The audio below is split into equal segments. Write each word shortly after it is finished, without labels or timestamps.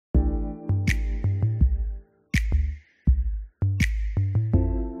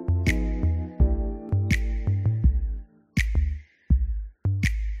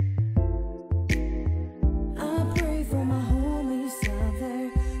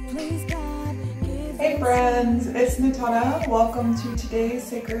friends, it's Natana. Welcome to today's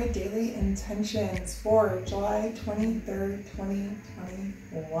Sacred Daily Intentions for July 23rd,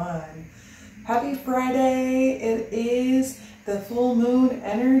 2021. Happy Friday. It is the full moon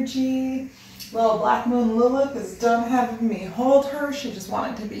energy. Little Black Moon Lilith is done having me hold her. She just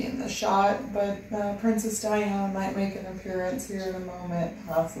wanted to be in the shot, but Princess Diana might make an appearance here in a moment,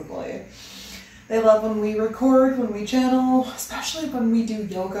 possibly. They love when we record, when we channel, especially when we do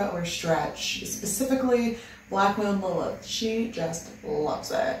yoga or stretch. Specifically, Black Moon Lilith. She just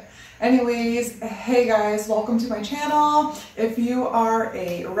loves it. Anyways, hey guys, welcome to my channel. If you are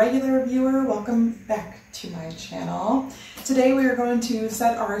a regular viewer, welcome back to my channel. Today we are going to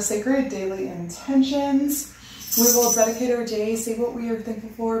set our sacred daily intentions. We will dedicate our day, say what we are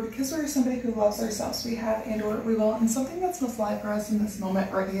thankful for, because we're somebody who loves ourselves. We have and or we will, and something that's most alive for us in this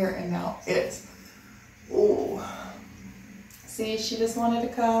moment right here and now is. Ooh. See, she just wanted to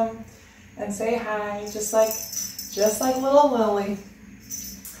come and say hi, just like little Lily.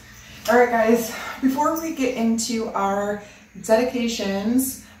 All right, guys, before we get into our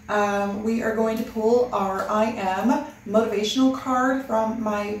dedications, we are going to pull our I Am motivational card from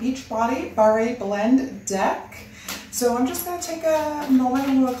my Beachbody Barre Blend deck. So I'm just going to take a moment.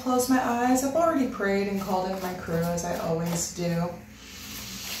 I'm going to close my eyes. I've already prayed and called in my crew, as I always do.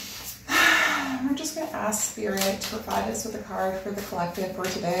 We're just going to ask Spirit to provide us with a card for the collective for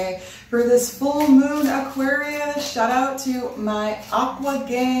today. For this full moon Aquarius, shout out to my Aqua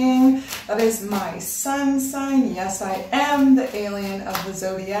gang. That is my sun sign. Yes, I am the alien of the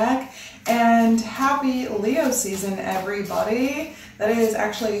zodiac. And happy Leo season, everybody. That is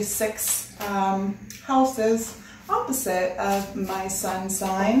actually 6 houses opposite of my sun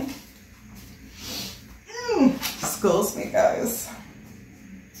sign. Schools me, guys.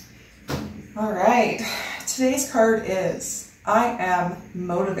 All right, today's card is, I am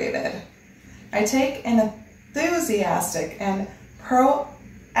motivated. I take an enthusiastic and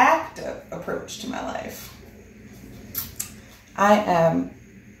proactive approach to my life. I am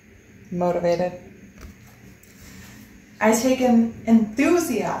motivated. I take an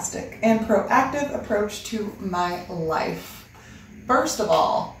enthusiastic and proactive approach to my life. First of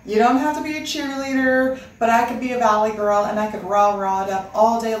all, you don't have to be a cheerleader, but I could be a valley girl and I could rah-rah it up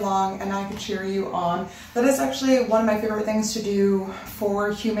all day long and I could cheer you on. That is actually one of my favorite things to do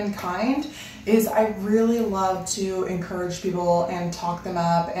for humankind. Is I really love to encourage people and talk them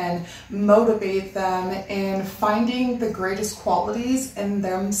up and motivate them in finding the greatest qualities in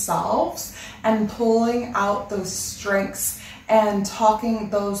themselves and pulling out those strengths and talking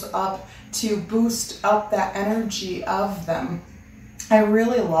those up to boost up that energy of them. I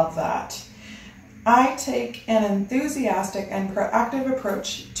really love that. I take an enthusiastic and proactive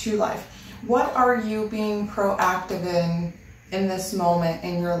approach to life. What are you being proactive in this moment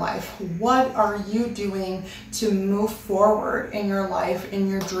in your life? What are you doing to move forward in your life, in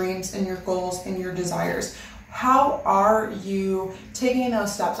your dreams, in your goals, in your desires? How are you taking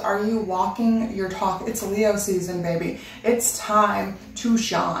those steps? Are you walking your talk? It's Leo season, baby. It's time to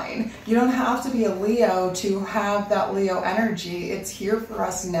shine. You don't have to be a Leo to have that Leo energy. It's here for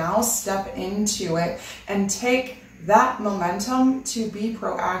us now. Step into it and take that momentum to be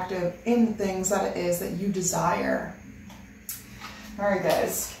proactive in the things that it is that you desire. All right,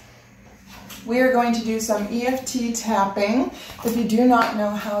 guys. We are going to do some EFT tapping. If you do not know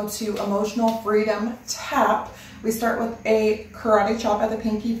how to emotional freedom tap, we start with a karate chop at the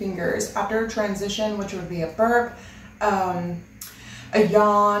pinky fingers. After a transition, which would be a burp, a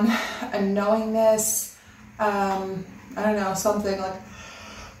yawn, a knowingness, I don't know, something like,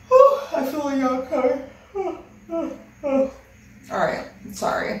 oh, I feel a yawn card. All right,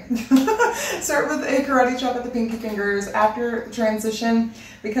 sorry. Start with a karate chop at the pinky fingers. After the transition,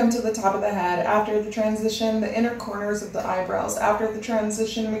 we come to the top of the head. After the transition, the inner corners of the eyebrows. After the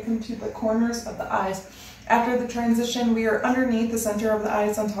transition, we come to the corners of the eyes. After the transition, we are underneath the center of the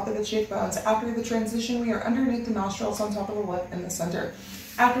eyes on top of the cheekbones. After the transition, we are underneath the nostrils on top of the lip in the center.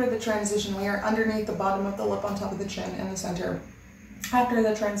 After the transition, we are underneath the bottom of the lip on top of the chin in the center. After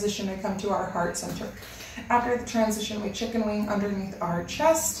the transition, we come to our heart center. After the transition, we chicken wing underneath our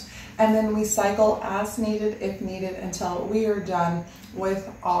chest, and then we cycle as needed, if needed, until we are done with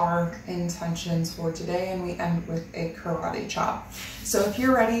our intentions for today, and we end with a karate chop. So if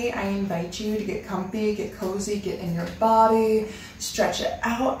you're ready, I invite you to get comfy, get cozy, get in your body, stretch it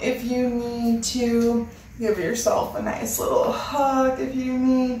out if you need to, give yourself a nice little hug if you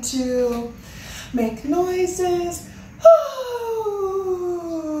need to, make noises.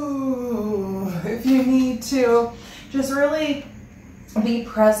 If you need to, just really be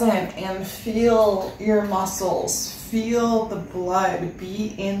present and feel your muscles, feel the blood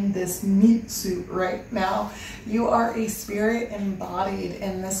be in this meat suit right now. You are a spirit embodied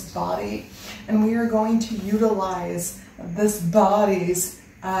in this body, and we are going to utilize this body's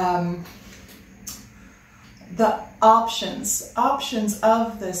the options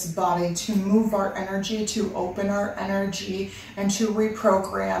of this body to move our energy, to open our energy, and to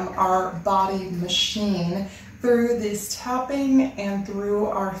reprogram our body machine through this tapping and through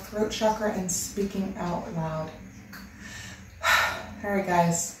our throat chakra and speaking out loud. All right,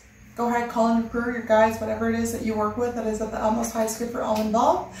 guys, go ahead, call in your crew, your guides, whatever it is that you work with that is at the utmost highest good for all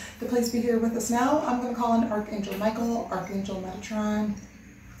involved, to please be here with us now. I'm going to call in Archangel Michael, Archangel Metatron.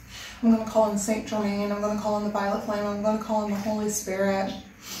 I'm going to call in Saint Germain. I'm going to call in the Violet Flame. I'm going to call in the Holy Spirit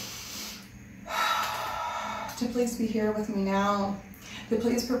to please be here with me now, to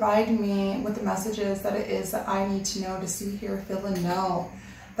please provide me with the messages that it is that I need to know, to see, hear, feel, and know,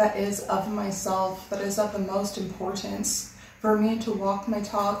 that is of myself, that is of the most importance for me to walk my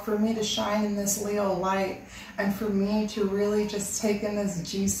talk, for me to shine in this Leo light, and for me to really just take in this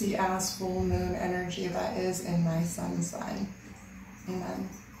juicy ass full moon energy that is in my sun sign. Amen.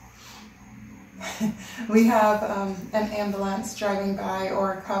 We have an ambulance driving by,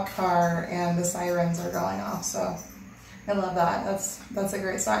 or a cop car, and the sirens are going off, so I love that. That's a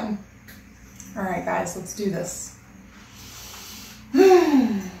great sign. All right, guys, let's do this.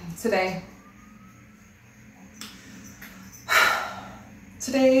 Today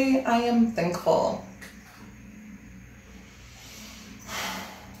I am thankful.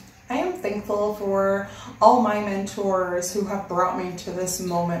 I am thankful for all my mentors who have brought me to this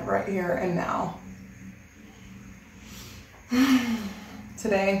moment right here and now.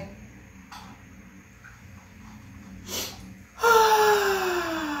 Today,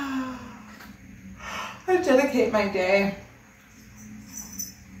 I dedicate my day.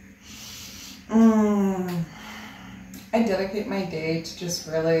 I dedicate my day to just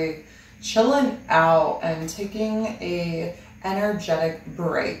really chilling out and taking a energetic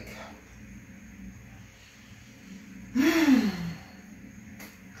break.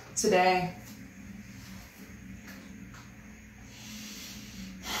 Today,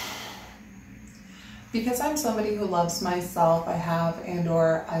 because I'm somebody who loves myself, I have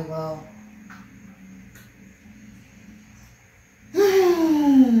and/or I will.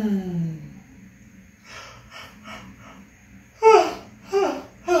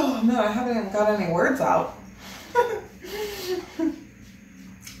 Oh no, I haven't even got any words out.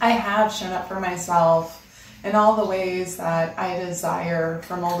 I have shown up for myself in all the ways that I desire,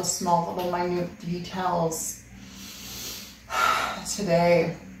 from all the small little minute details.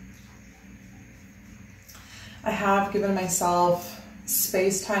 Today, I have given myself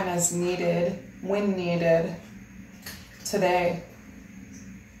space-time as needed, when needed. Today.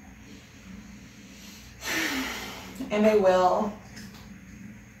 And I will.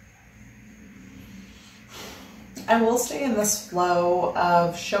 I will stay in this flow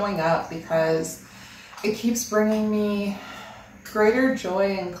of showing up because it keeps bringing me greater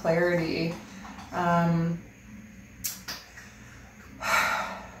joy and clarity.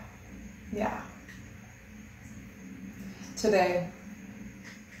 Yeah. Today.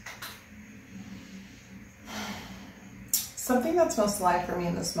 Something that's most alive for me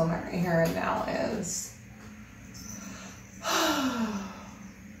in this moment right here and now is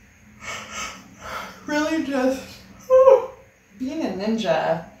really just being a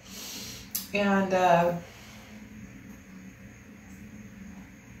ninja and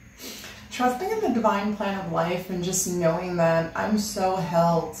trusting in the divine plan of life, and just knowing that I'm so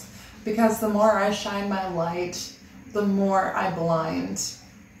held, because the more I shine my light, the more I blind,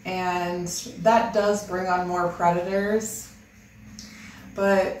 and that does bring on more predators,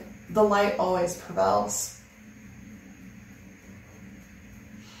 but the light always prevails.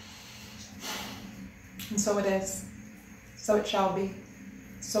 And so it is, so it shall be,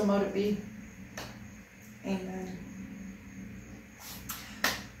 so mote it be. Amen.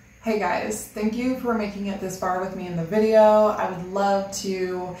 Hey guys, thank you for making it this far with me in the video. I would love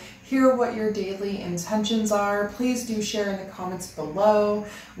to hear what your daily intentions are. Please do share in the comments below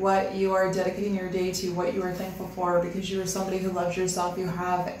what you are dedicating your day to, what you are thankful for, because you are somebody who loves yourself, you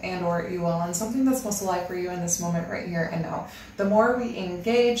have and/or you will, and something that's most alive for you in this moment right here and now. The more we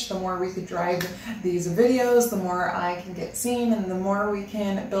engage, the more we could drive these videos, the more I can get seen, and the more we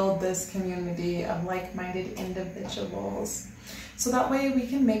can build this community of like-minded individuals. So that way we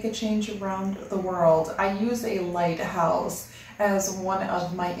can make a change around the world. I use a lighthouse as one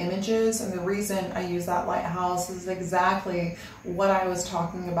of my images, and the reason I use that lighthouse is exactly what I was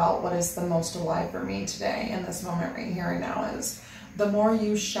talking about. What is the most alive for me today in this moment right here and now is the more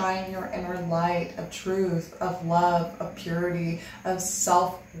you shine your inner light of truth, of love, of purity, of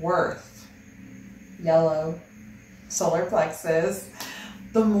self-worth, yellow, solar plexus,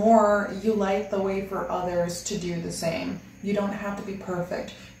 the more you light the way for others to do the same. You don't have to be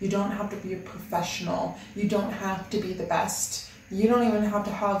perfect. You don't have to be a professional. You don't have to be the best. You don't even have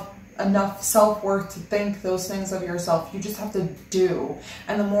to have enough self-worth to think those things of yourself. You just have to do.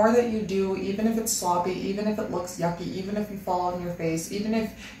 And the more that you do, even if it's sloppy, even if it looks yucky, even if you fall on your face, even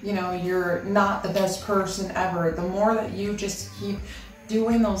if, you know, you're not the best person ever, the more that you just keep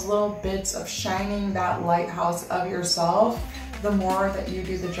doing those little bits of shining that lighthouse of yourself, the more that you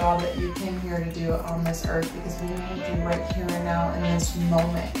do the job that you came here to do on this earth, because we need you right here and now in this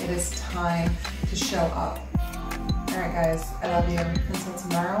moment. It is time to show up. All right, guys, I love you. Until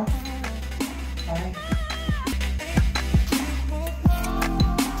tomorrow, bye.